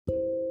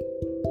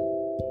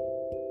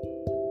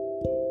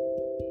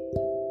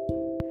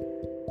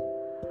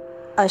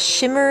A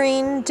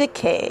shimmering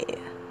decay,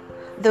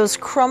 those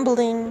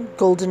crumbling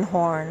Golden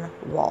Horn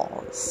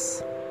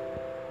walls.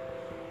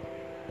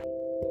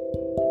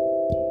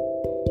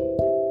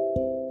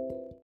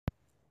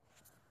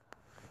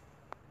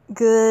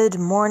 Good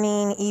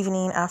morning,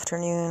 evening,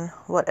 afternoon,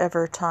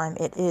 whatever time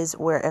it is,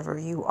 wherever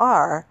you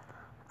are.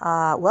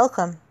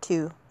 Welcome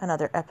to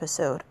another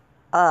episode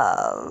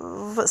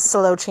of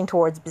Slouching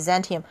Towards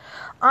Byzantium.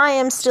 I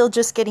am still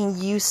just getting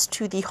used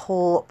to the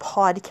whole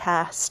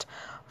podcast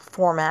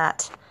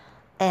format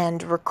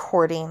and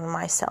recording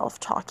myself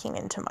talking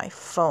into my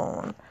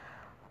phone.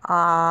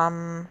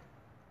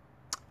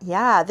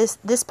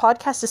 This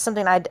podcast is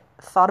something I'd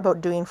thought about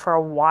doing for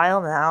a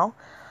while now.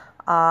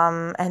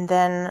 And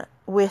then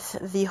with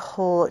the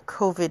whole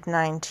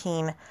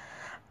COVID-19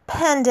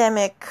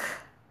 pandemic,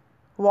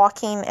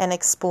 walking and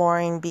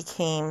exploring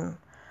became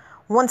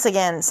once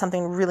again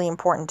something really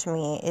important to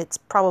me. It's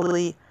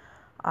probably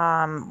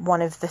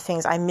one of the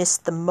things I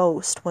missed the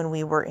most when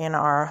we were in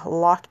our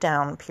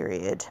lockdown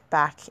period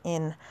back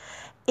in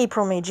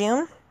April, May,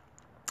 June.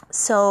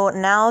 So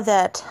now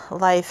that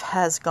life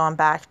has gone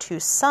back to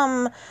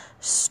some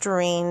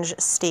strange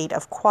state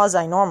of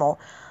quasi-normal,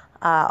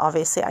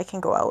 obviously I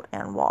can go out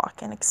and walk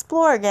and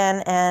explore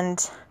again.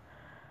 And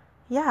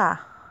yeah,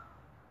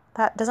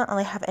 that doesn't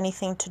really have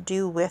anything to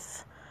do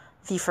with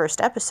the first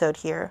episode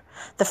here.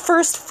 The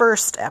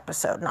first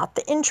episode, not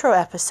the intro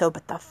episode,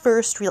 but the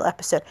first real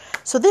episode.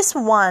 So this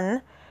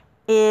one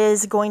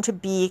is going to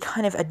be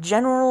kind of a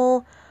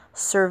general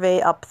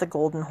survey up the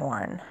Golden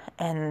Horn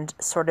and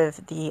sort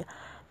of the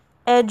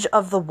edge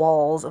of the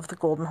walls of the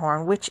Golden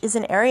Horn, which is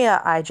an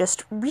area I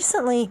just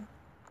recently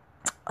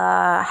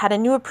had a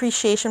new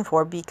appreciation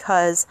for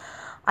because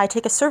I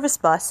take a service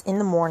bus in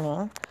the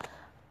morning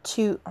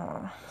to...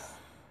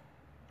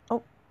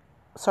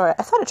 sorry,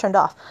 I thought it turned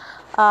off.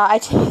 I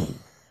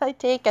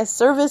take a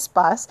service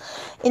bus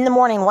in the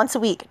morning once a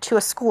week to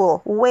a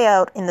school way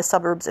out in the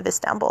suburbs of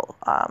Istanbul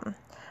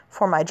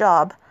for my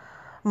job,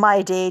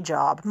 my day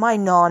job, my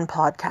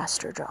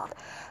non-podcaster job.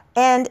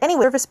 And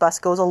anyway, the service bus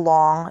goes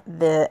along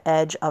the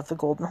edge of the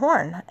Golden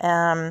Horn.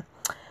 And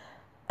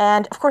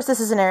of course, this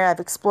is an area I've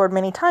explored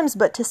many times,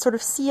 but to sort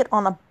of see it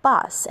on a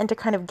bus and to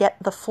kind of get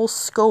the full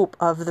scope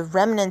of the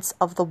remnants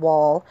of the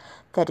wall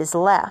that is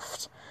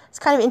left, it's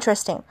kind of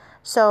interesting.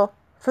 So,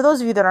 for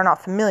those of you that are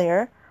not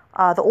familiar,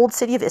 the old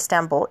city of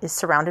Istanbul is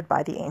surrounded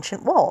by the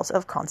ancient walls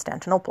of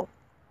Constantinople,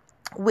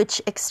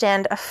 which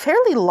extend a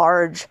fairly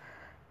large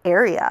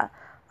area.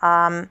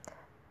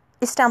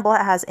 Istanbul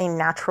has a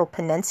natural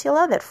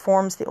peninsula that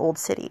forms the old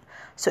city.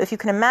 So if you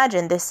can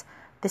imagine this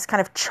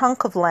kind of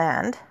chunk of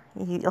land,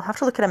 you'll have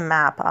to look at a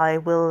map. I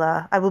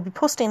will be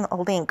posting a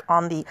link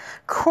on the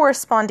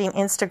corresponding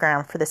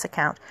Instagram for this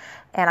account,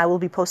 and I will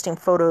be posting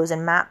photos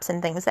and maps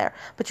and things there.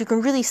 But you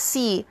can really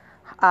see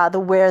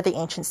where the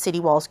ancient city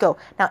walls go.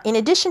 Now, in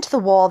addition to the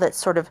wall that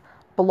sort of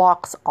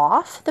blocks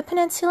off the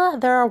peninsula,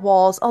 there are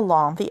walls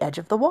along the edge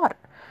of the water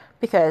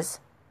because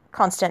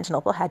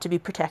Constantinople had to be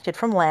protected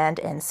from land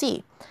and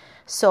sea.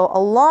 So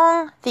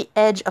along the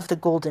edge of the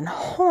Golden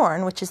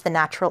Horn, which is the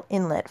natural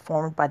inlet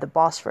formed by the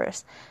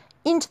Bosphorus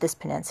into this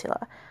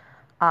peninsula,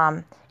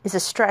 is a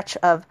stretch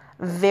of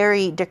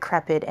very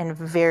decrepit and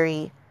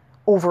very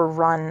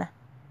overrun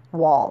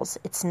walls.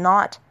 It's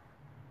not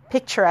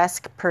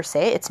picturesque per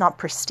se, it's not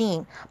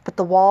pristine, but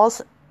the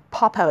walls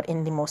pop out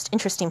in the most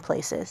interesting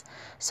places.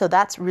 So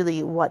that's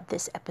really what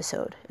this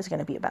episode is going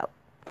to be about.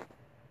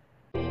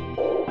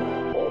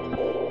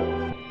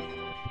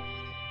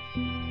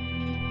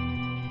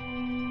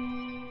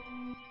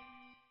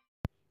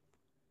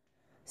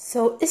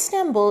 So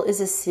Istanbul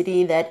is a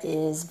city that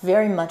is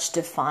very much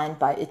defined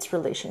by its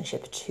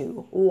relationship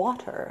to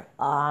water.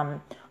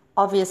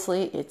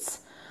 Obviously, it's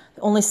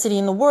the only city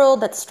in the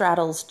world that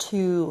straddles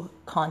two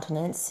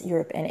continents,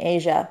 Europe and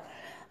Asia,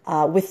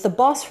 with the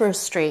Bosphorus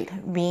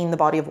Strait being the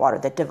body of water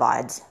that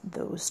divides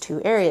those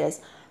two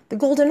areas. The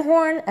Golden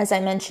Horn, as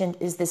I mentioned,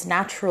 is this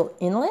natural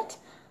inlet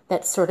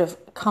that sort of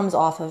comes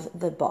off of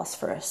the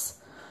Bosphorus.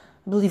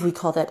 I believe we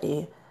call that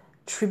a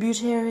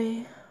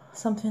tributary,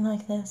 something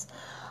like this.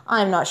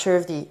 I'm not sure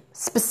of the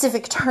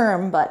specific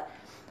term, but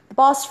the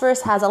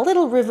Bosphorus has a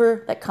little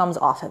river that comes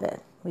off of it.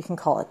 We can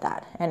call it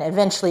that. And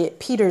eventually it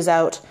peters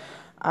out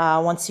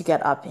once you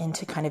get up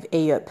into kind of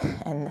Eyüp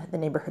and the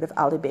neighborhood of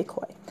Ali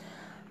Beykoy.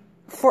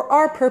 For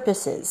our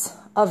purposes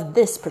of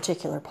this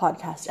particular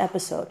podcast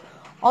episode,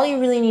 all you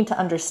really need to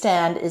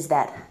understand is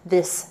that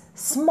this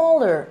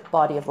smaller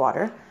body of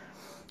water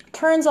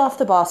turns off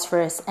the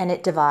Bosphorus and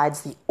it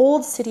divides the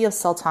old city of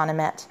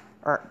Sultanahmet,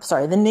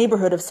 the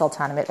neighborhood of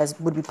Sultanahmet, as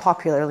would be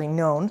popularly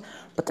known,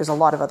 but there's a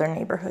lot of other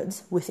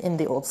neighborhoods within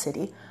the old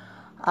city,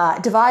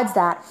 divides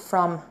that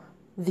from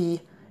the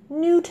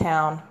new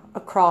town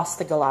across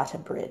the Galata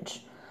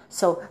Bridge.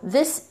 So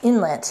this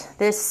inlet,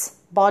 this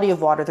body of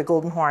water, the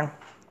Golden Horn,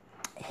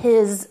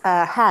 has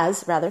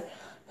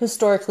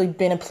historically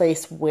been a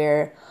place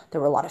where there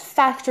were a lot of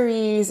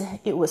factories.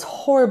 It was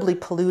horribly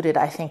polluted,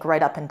 I think,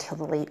 right up until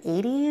the late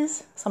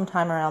 80s,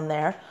 sometime around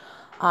there.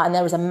 And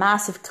there was a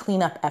massive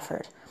cleanup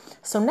effort.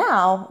 So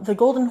now the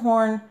Golden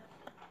Horn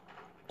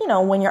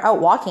when you're out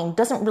walking,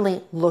 doesn't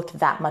really look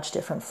that much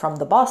different from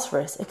the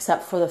Bosphorus,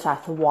 except for the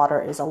fact the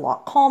water is a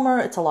lot calmer,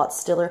 it's a lot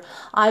stiller.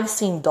 I've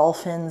seen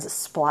dolphins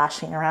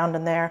splashing around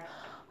in there.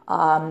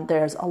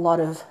 There's a lot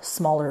of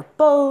smaller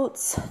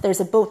boats. There's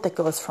a boat that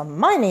goes from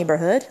my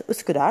neighborhood,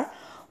 Üsküdar,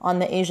 on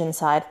the Asian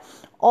side,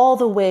 all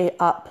the way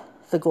up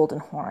the Golden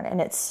Horn, and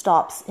it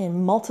stops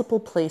in multiple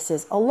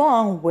places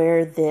along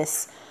where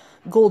this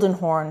Golden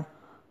Horn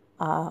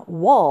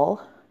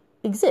wall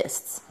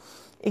exists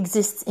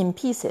in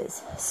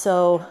pieces.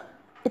 So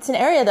it's an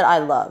area that I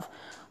love.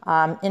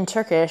 In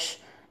Turkish,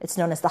 it's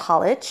known as the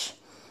Haliç,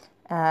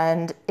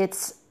 and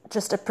it's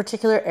just a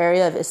particular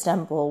area of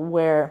Istanbul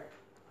where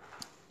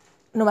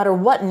no matter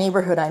what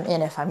neighborhood I'm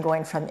in, if I'm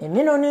going from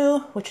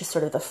Eminönü, which is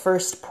sort of the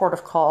first port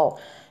of call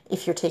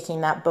if you're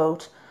taking that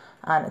boat,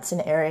 it's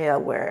an area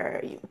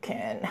where you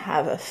can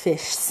have a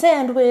fish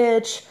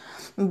sandwich,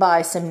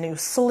 buy some new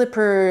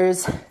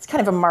slippers. It's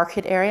kind of a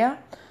market area.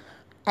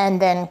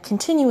 And then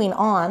continuing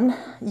on,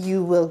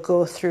 you will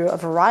go through a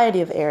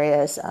variety of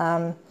areas.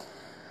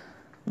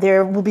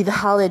 There will be the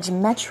Haliç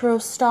metro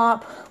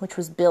stop, which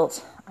was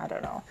built,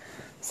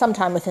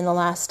 sometime within the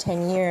last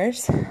 10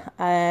 years.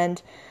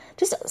 And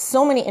just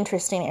so many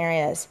interesting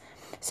areas.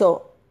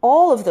 So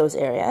all of those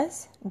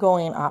areas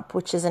going up,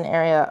 which is an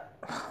area,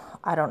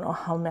 I don't know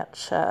how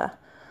much,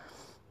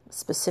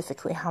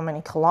 specifically how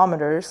many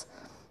kilometers,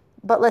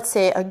 but let's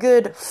say a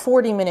good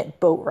 40-minute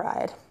boat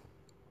ride.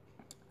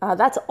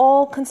 That's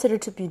all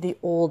considered to be the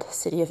old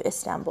city of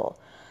Istanbul.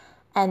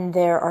 And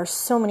there are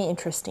so many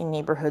interesting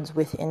neighborhoods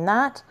within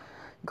that,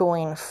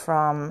 going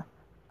from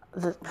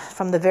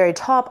the very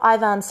top,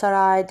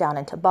 Ayvansaray, down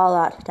into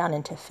Balat, down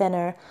into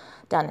Fener,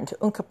 down into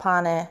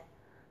Unkapanı.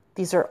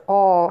 These are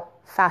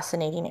all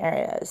fascinating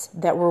areas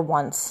that were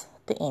once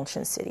the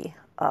ancient city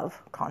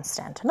of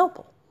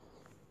Constantinople.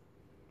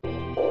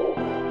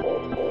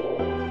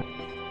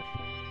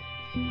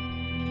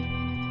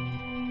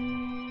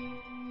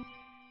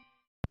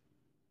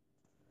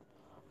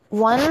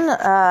 One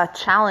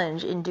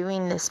challenge in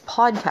doing this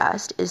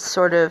podcast is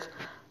sort of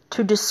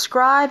to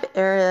describe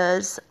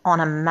areas on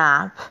a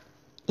map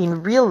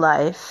in real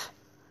life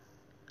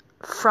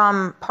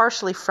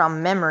partially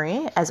from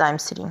memory, as I'm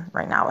sitting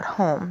right now at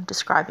home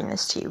describing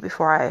this to you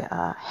before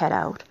I head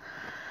out,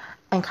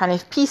 and kind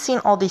of piecing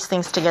all these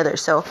things together.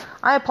 So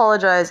I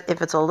apologize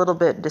if it's a little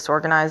bit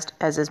disorganized,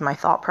 as is my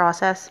thought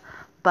process,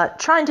 but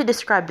trying to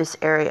describe this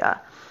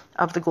area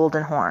of the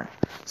Golden Horn.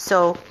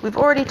 So we've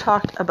already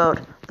talked about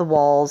the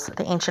walls,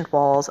 the ancient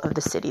walls of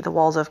the city, the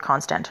walls of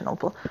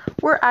Constantinople,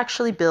 were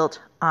actually built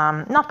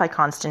not by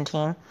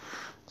Constantine.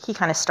 He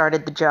kind of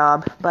started the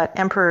job, but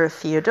Emperor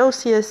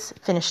Theodosius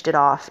finished it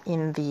off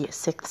in the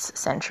 6th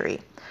century.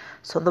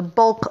 So the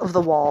bulk of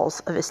the walls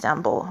of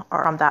Istanbul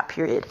are on that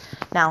period.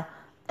 Now,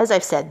 as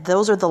I've said,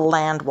 those are the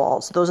land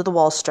walls. Those are the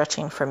walls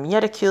stretching from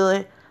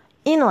Yerekule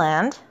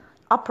inland,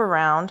 up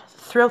around,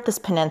 throughout this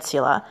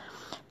peninsula,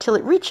 till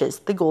it reaches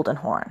the Golden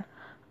Horn,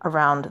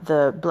 around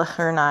the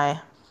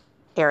Blachernai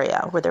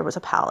area where there was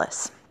a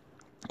palace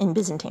in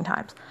Byzantine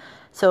times.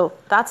 So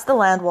that's the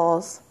land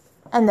walls,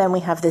 and then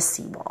we have the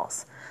sea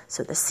walls.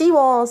 So the sea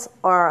walls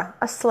are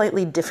a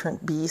slightly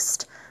different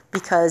beast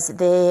because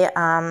they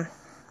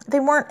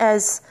weren't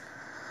as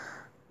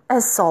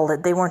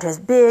solid, they weren't as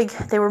big,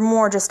 they were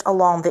more just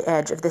along the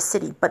edge of the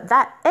city. But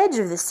that edge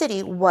of the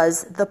city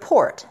was the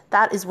port.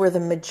 That is where the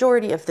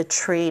majority of the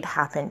trade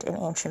happened in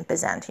ancient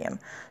Byzantium.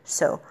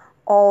 So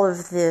all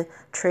of the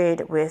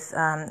trade with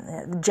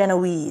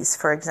Genoese,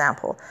 for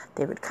example,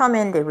 they would come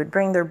in, they would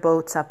bring their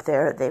boats up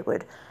there, they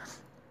would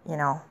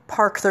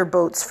park their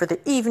boats for the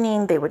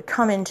evening, they would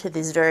come into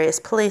these various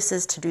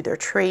places to do their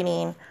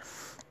trading.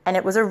 And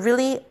it was a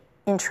really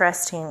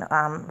interesting,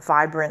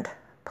 vibrant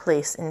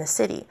place in the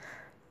city.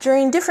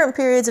 During different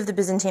periods of the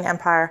Byzantine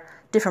Empire,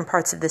 different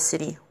parts of the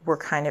city were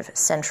kind of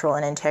central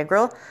and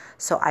integral.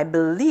 So I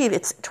believe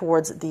it's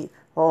towards the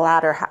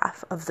latter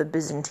half of the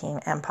Byzantine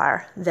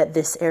Empire that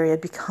this area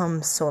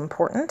becomes so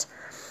important.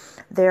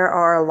 There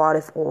are a lot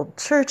of old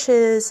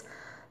churches.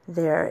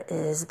 There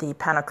is the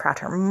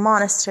Pantokrator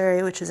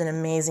Monastery, which is an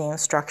amazing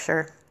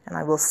structure, and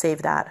I will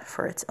save that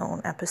for its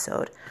own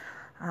episode.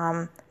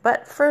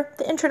 But for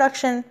the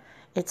introduction,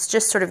 it's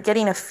just sort of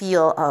getting a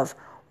feel of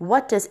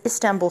what does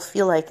Istanbul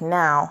feel like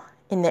now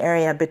in the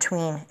area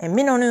between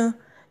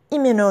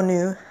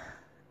Eminönü,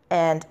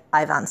 and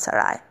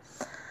Ayvansaray.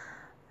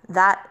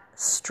 That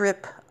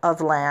strip of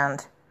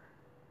land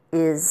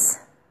is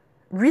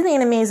really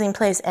an amazing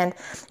place, and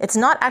it's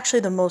not actually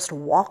the most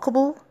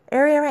walkable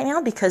area right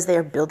now because they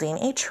are building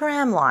a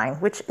tram line,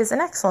 which is an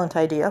excellent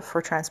idea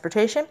for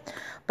transportation,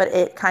 but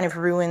it kind of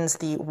ruins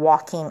the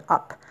walking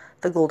up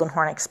the Golden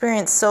Horn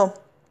experience. So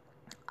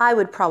I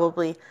would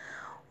probably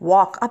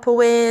walk up a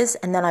ways,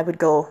 and then I would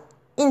go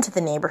into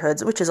the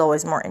neighborhoods, which is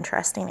always more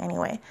interesting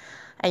anyway.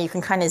 And you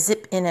can kind of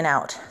zip in and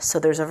out. So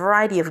there's a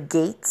variety of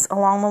gates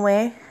along the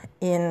way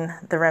in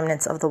the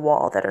remnants of the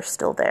wall that are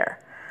still there.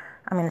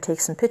 I'm going to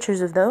take some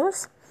pictures of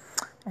those,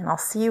 and I'll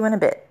see you in a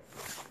bit.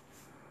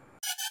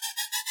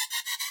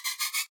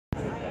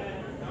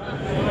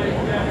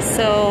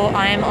 So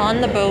I I'm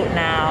on the boat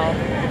now,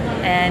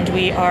 and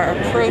we are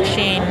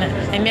approaching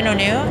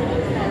Eminonu.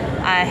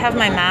 I have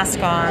my mask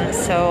on,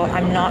 so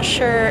I'm not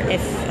sure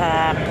if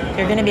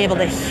you're going to be able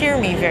to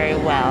hear me very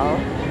well.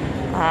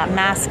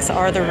 Masks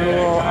are the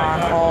rule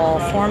on all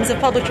forms of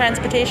public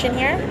transportation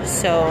here,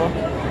 so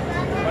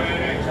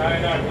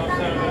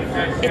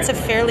it's a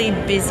fairly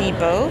busy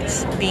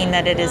boat, being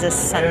that it is a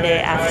Sunday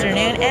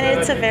afternoon, and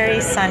it's a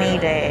very sunny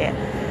day.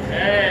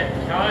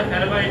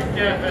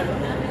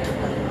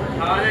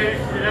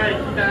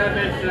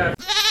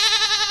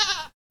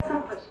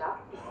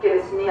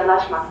 İskelesine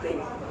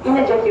yanaşmaktayız.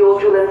 İnecek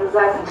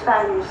yolcularınıza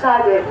lütfen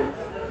müsaade edin.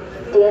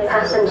 Dear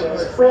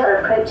passengers, we are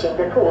approaching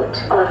the port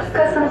of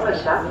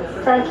Kasımpaşa.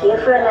 Thank you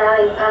for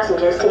allowing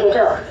passengers to get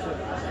off.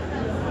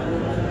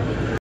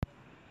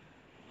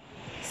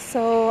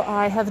 So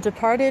I have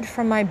departed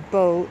from my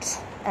boat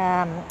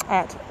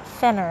at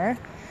Fener,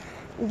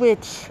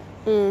 which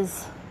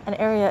is an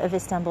area of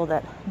Istanbul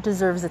that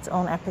deserves its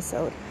own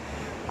episode.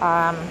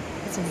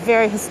 It's a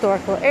very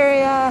historical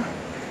area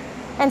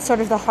and sort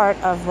of the heart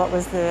of what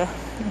was the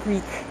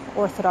Greek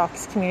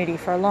Orthodox community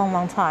for a long,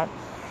 long time.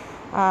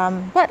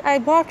 But I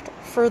walked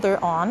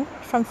further on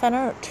from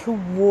Fener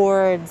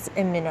towards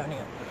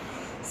Eminonu.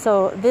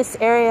 So this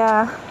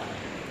area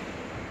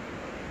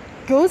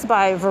goes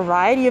by a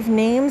variety of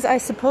names, I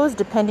suppose,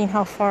 depending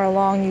how far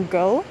along you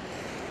go.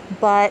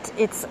 But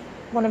it's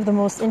one of the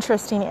most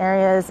interesting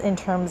areas in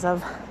terms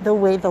of the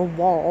way the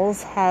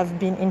walls have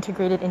been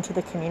integrated into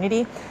the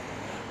community.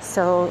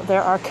 So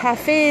there are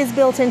cafes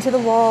built into the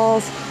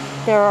walls.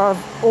 There are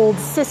old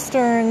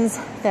cisterns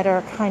that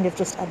are kind of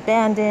just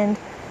abandoned.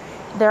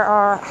 There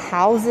are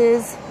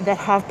houses that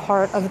have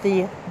part of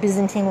the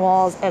Byzantine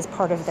walls as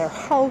part of their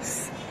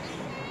house.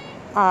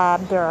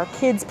 There are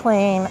kids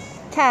playing,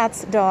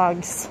 cats,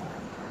 dogs,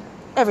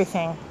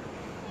 everything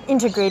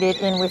integrated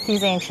in with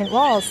these ancient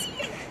walls.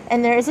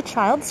 And there is a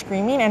child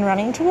screaming and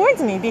running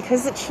towards me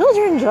because the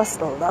children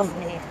just love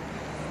me,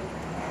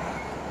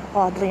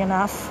 oddly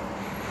enough.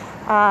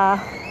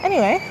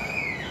 Anyway,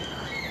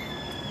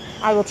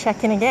 I will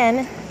check in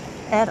again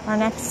at our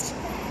next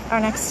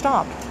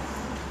stop.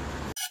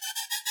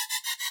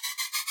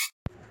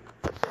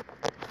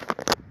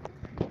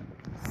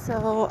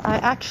 So I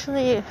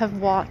actually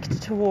have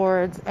walked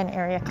towards an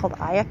area called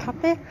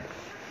Ayacape,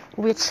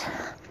 which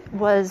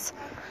was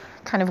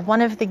kind of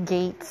one of the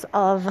gates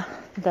of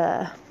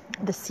the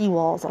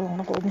seawalls along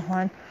the Golden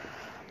Horn.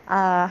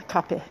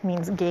 Kape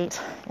means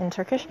gate in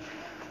Turkish.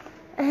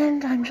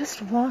 And I'm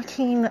just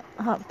walking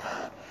up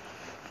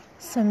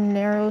some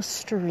narrow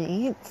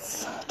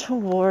streets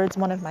towards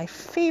one of my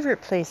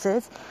favorite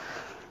places,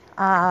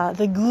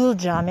 the Gül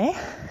Cami.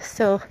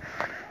 So,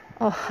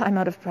 I'm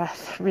out of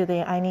breath,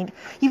 really.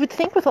 You would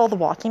think with all the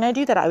walking I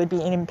do that I would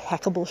be in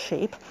impeccable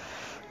shape,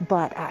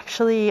 but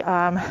actually,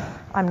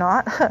 I'm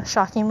not,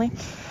 shockingly.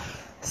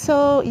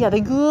 So, yeah,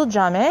 the Gül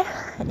Cami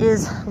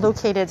is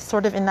located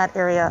sort of in that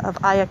area of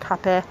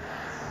Ayacape,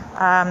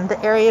 the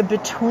area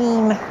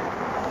between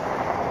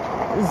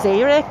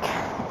Zeyrek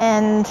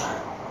and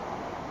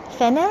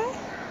Fener.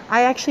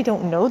 I actually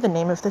don't know the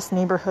name of this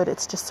neighborhood.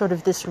 It's just sort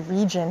of this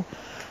region,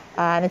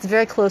 and it's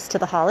very close to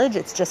the Hallej.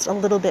 It's just a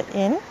little bit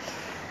in.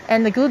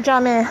 And the Gül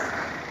Cami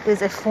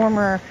is a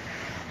former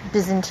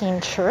Byzantine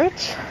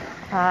church.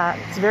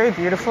 It's very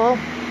beautiful.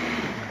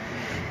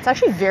 It's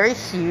actually very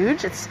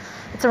huge. It's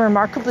a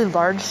remarkably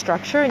large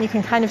structure, and you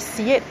can kind of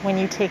see it when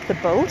you take the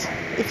boat.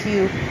 If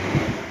you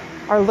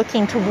are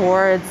looking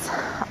towards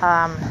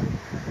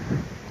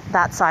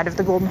that side of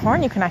the Golden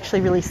Horn, you can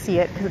actually really see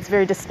it because it's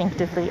very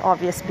distinctively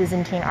obvious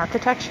Byzantine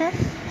architecture.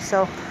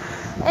 So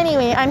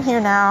anyway, I'm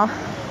here now.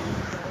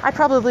 I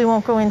probably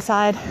won't go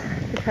inside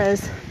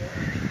because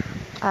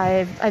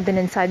I've been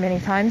inside many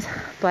times,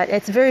 but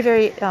it's very,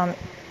 very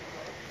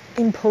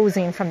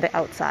imposing from the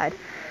outside.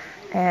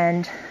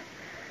 And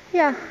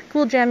yeah,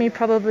 Gül Cami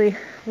probably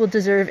will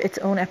deserve its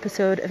own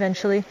episode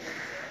eventually.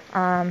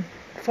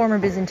 Former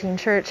Byzantine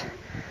church.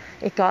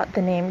 It got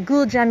the name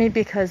Gül Cami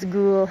because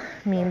Gül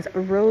means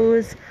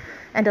rose,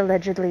 and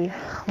allegedly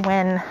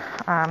when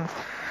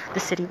the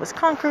city was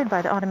conquered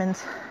by the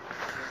Ottomans,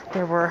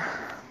 there were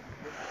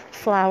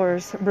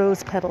flowers,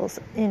 rose petals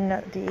in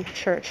the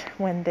church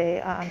when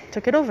they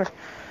took it over.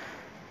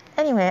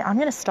 Anyway, I'm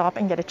gonna stop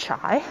and get a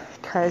chai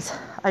because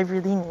I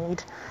really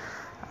need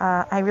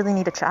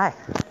a chai.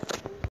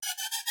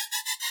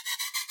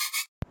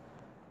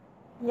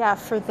 Yeah,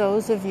 for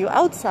those of you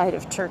outside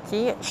of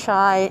Turkey,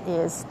 chai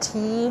is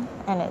tea,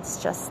 and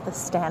it's just the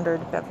standard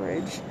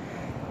beverage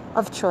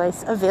of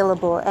choice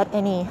available at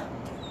any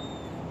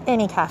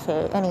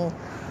cafe, any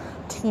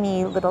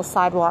teeny little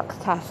sidewalk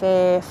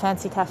cafe,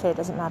 fancy cafe, it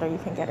doesn't matter, you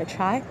can get a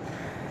chai.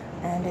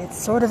 And it's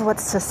sort of what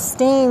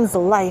sustains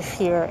life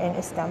here in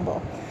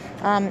Istanbul.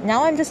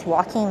 Now I'm just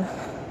walking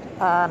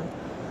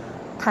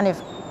kind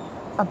of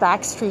a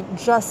back street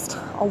just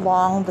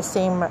along the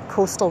same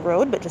coastal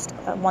road, but just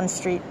one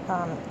street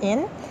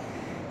in.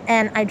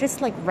 And I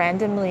just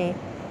randomly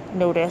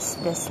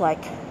noticed this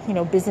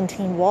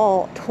Byzantine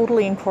wall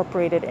totally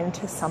incorporated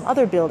into some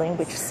other building,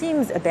 which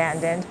seems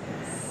abandoned.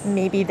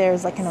 maybe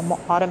there's like an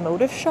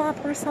automotive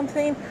shop or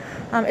something.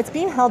 It's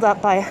being held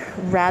up by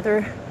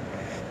rather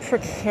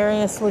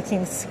precarious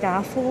looking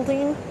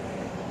scaffolding.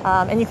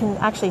 And you can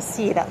actually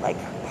see that like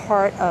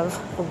part of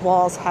the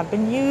walls have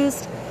been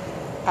used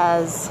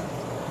as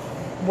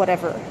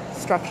whatever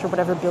structure,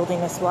 whatever building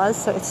this was.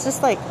 So it's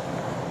just like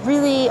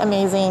really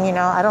amazing. You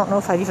know, I don't know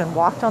if I've even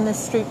walked on this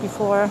street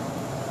before,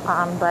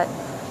 but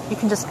you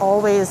can just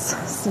always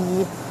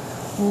see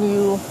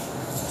new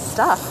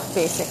stuff,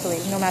 basically,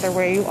 no matter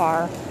where you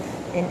are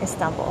in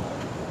Istanbul.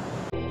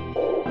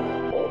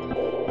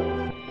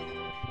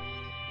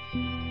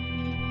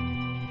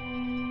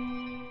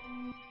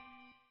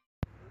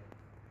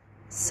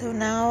 So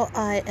now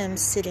I am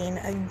sitting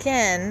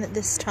again,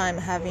 this time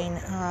having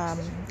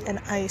an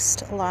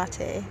iced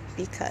latte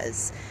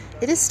because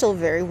it is still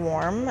very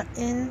warm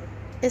in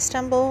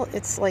Istanbul.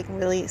 It's like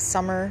really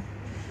summer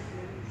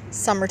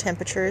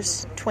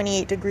temperatures,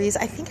 28 degrees.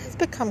 I think I've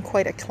become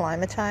quite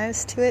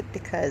acclimatized to it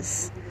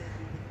because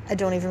I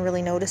don't even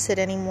really notice it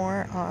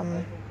anymore.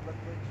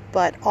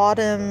 But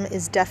autumn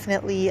is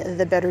definitely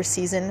the better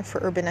season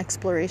for urban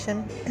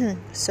exploration.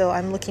 So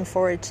I'm looking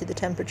forward to the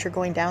temperature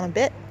going down a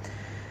bit.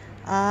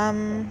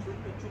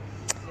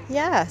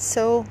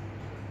 So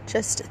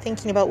just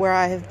thinking about where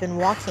I have been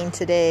walking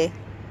today,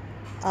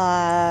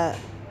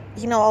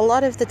 you know, a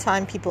lot of the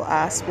time people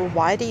ask, well,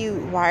 why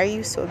are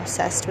you so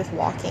obsessed with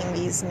walking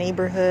these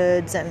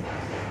neighborhoods and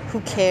who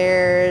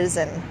cares?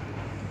 And,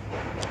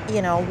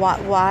 you know,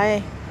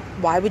 why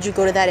would you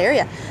go to that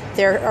area?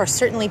 There are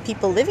certainly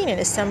people living in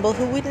Istanbul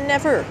who would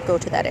never go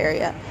to that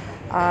area.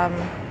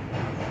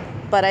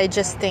 But I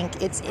just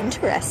think it's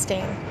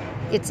interesting.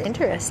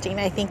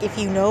 I think if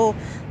you know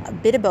a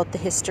bit about the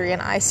history,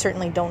 and I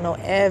certainly don't know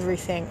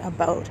everything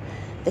about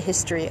the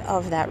history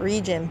of that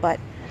region, but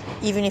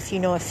even if you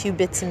know a few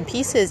bits and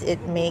pieces,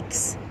 it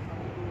makes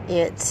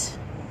it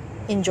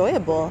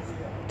enjoyable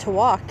to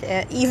walk,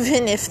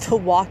 even if the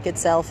walk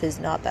itself is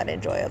not that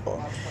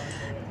enjoyable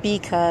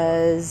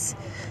because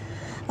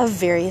of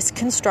various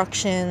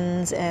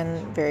constructions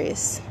and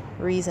various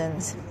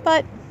reasons.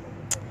 But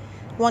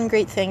one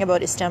great thing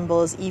about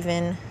Istanbul is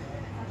even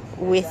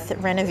with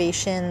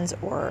renovations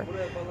or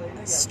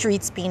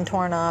streets being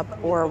torn up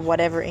or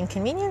whatever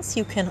inconvenience,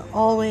 you can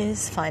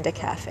always find a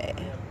cafe.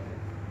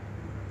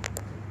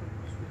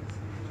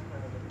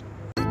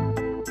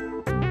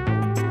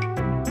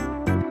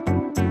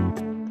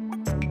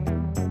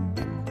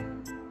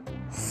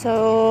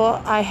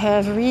 So I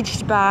have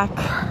reached back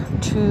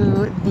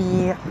to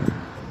the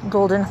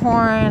Golden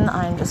Horn.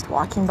 I'm just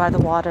walking by the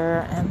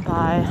water and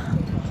by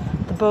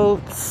the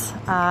boats.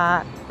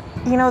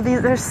 You know,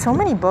 there's so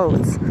many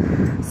boats.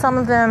 Some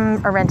of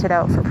them are rented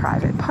out for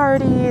private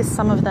parties.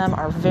 Some of them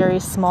are very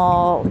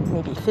small,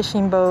 maybe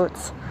fishing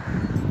boats.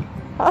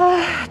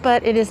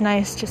 But it is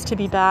nice just to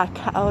be back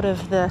out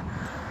of the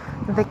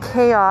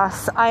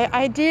chaos.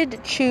 I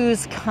did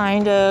choose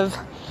kind of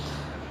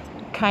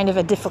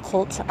a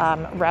difficult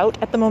route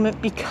at the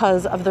moment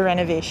because of the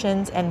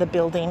renovations and the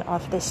building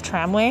of this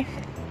tramway.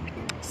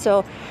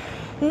 So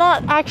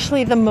not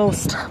actually the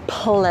most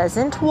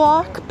pleasant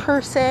walk per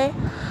se,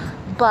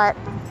 but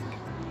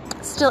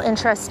still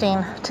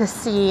interesting to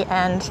see.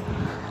 And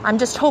I'm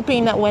just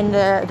hoping that when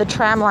the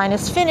tram line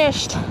is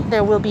finished,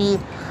 there will be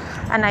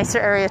a nicer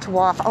area to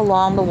walk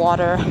along the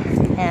water,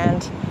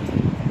 and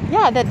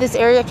that this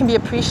area can be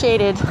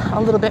appreciated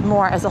a little bit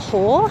more as a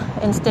whole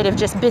instead of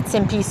just bits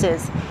and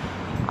pieces,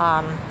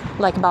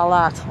 like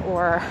Balat,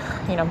 or,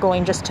 you know,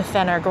 going just to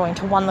Fener, going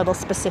to one little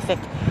specific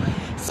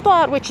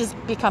spot, which is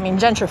becoming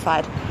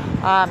gentrified.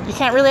 You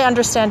can't really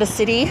understand a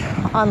city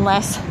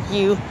unless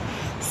you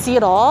see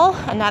it all,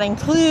 and that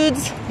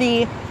includes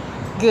the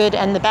good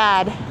and the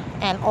bad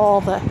and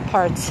all the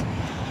parts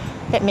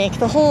that make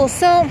the whole.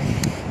 So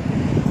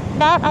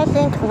that, I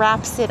think,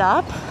 wraps it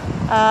up.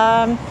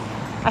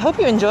 I hope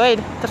you enjoyed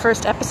the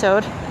first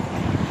episode.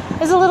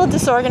 It's a little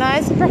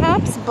disorganized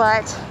perhaps,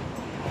 but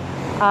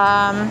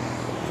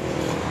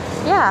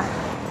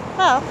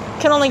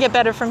can only get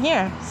better from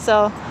here.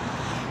 So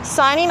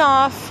signing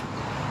off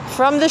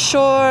from the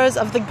shores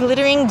of the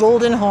glittering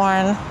Golden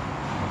Horn,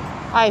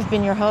 I've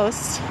been your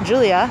host,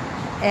 Julia,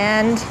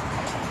 and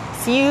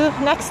see you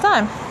next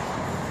time.